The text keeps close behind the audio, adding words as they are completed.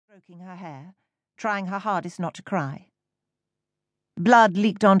stroking her hair, trying her hardest not to cry. Blood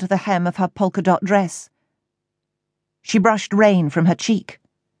leaked onto the hem of her polka-dot dress. She brushed rain from her cheek.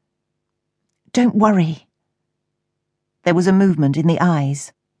 "Don't worry." There was a movement in the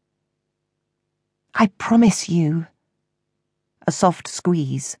eyes. "I promise you." A soft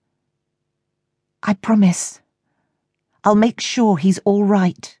squeeze. "I promise. I'll make sure he's all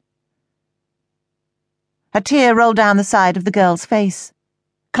right." A tear rolled down the side of the girl's face.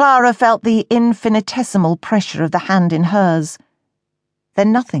 Clara felt the infinitesimal pressure of the hand in hers.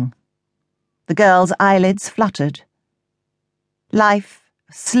 Then nothing. The girl's eyelids fluttered. Life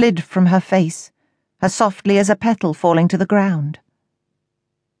slid from her face, as softly as a petal falling to the ground.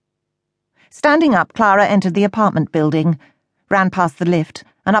 Standing up, Clara entered the apartment building, ran past the lift,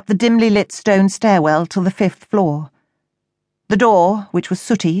 and up the dimly lit stone stairwell to the 5th floor. The door, which was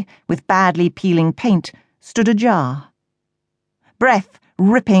sooty, with badly peeling paint, stood ajar. Breath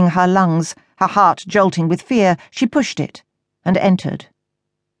ripping her lungs, her heart jolting with fear, she pushed it and entered.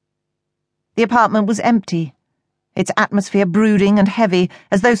 The apartment was empty, its atmosphere brooding and heavy,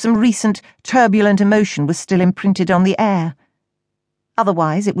 as though some recent, turbulent emotion was still imprinted on the air.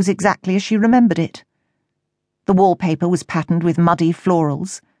 Otherwise, it was exactly as she remembered it. The wallpaper was patterned with muddy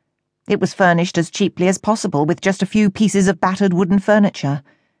florals. It was furnished as cheaply as possible, with just a few pieces of battered wooden furniture,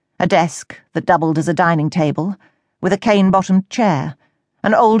 a desk that doubled as a dining table, with a cane-bottomed chair,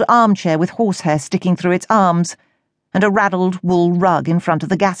 an old armchair with horsehair sticking through its arms, and a raddled wool rug in front of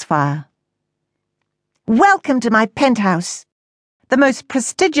the gas fire. "Welcome to my penthouse, the most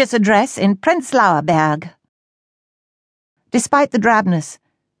prestigious address in Prenzlauer Berg." Despite the drabness,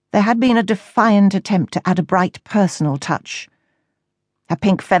 there had been a defiant attempt to add a bright personal touch. A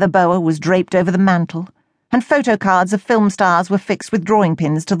pink feather boa was draped over the mantel, and photo cards of film stars were fixed with drawing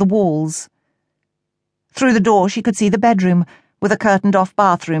pins to the walls. Through the door she could see the bedroom, with a curtained-off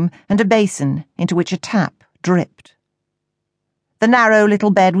bathroom and a basin into which a tap dripped. The narrow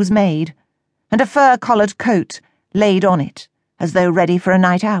little bed was made, and a fur-collared coat laid on it, as though ready for a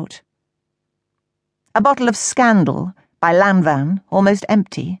night out. A bottle of Scandal, by Lanvin, almost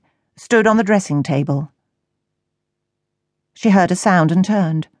empty, stood on the dressing table. She heard a sound and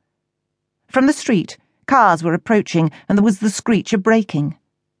turned. From the street, cars were approaching, and there was the screech of braking.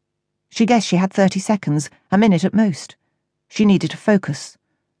 She guessed she had 30 seconds, a minute at most. She needed to focus.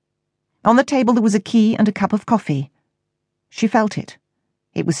 On the table there was a key and a cup of coffee. She felt it.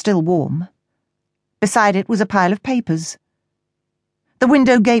 It was still warm. Beside it was a pile of papers. The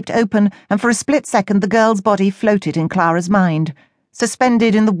window gaped open, and for a split second the girl's body floated in Clara's mind,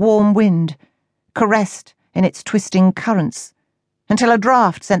 suspended in the warm wind, caressed in its twisting currents, until a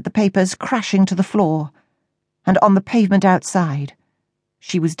draught sent the papers crashing to the floor, and on the pavement outside,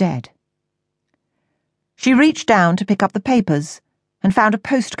 she was dead. She reached down to pick up the papers, and found a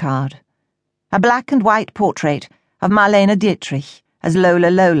postcard, a black and white portrait of Marlene Dietrich as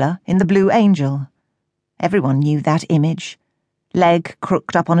Lola in The Blue Angel. Everyone knew that image. Leg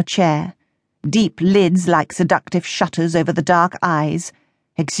crooked up on a chair, deep lids like seductive shutters over the dark eyes,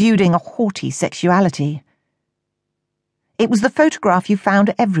 exuding a haughty sexuality. It was the photograph you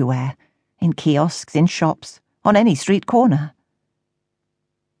found everywhere, in kiosks, in shops, on any street corner.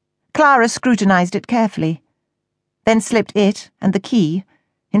 Clara scrutinized it carefully, then slipped it and the key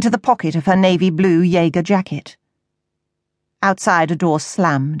into the pocket of her navy blue Jaeger jacket. Outside, a door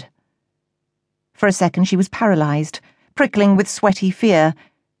slammed. For a second she was paralyzed, prickling with sweaty fear.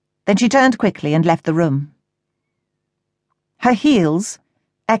 Then she turned quickly and left the room. Her heels,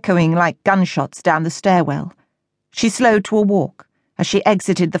 echoing like gunshots down the stairwell, she slowed to a walk as she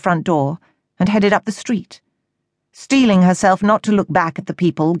exited the front door and headed up the street, steeling herself not to look back at the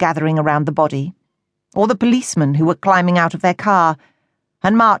people gathering around the body, or the policemen who were climbing out of their car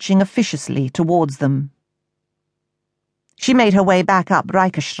and marching officiously towards them. She made her way back up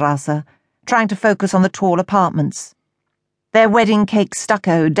Reicherstrasse, trying to focus on the tall apartments, their wedding cake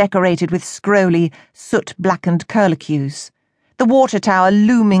stucco decorated with scrolly, soot-blackened curlicues, the water tower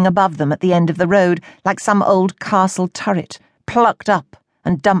looming above them at the end of the road like some old castle turret plucked up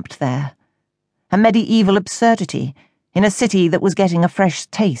and dumped there, a medieval absurdity in a city that was getting a fresh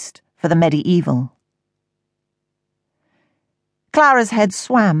taste for the medieval. Clara's head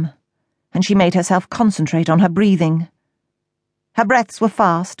swam, and she made herself concentrate on her breathing. Her breaths were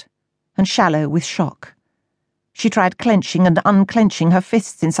fast and shallow with shock. She tried clenching and unclenching her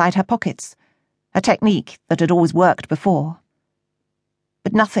fists inside her pockets, a technique that had always worked before.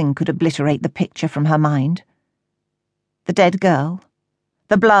 But nothing could obliterate the picture from her mind. The dead girl,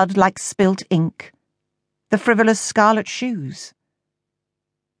 the blood like spilt ink, the frivolous scarlet shoes.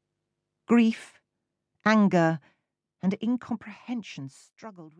 Grief, anger, and incomprehension struggled with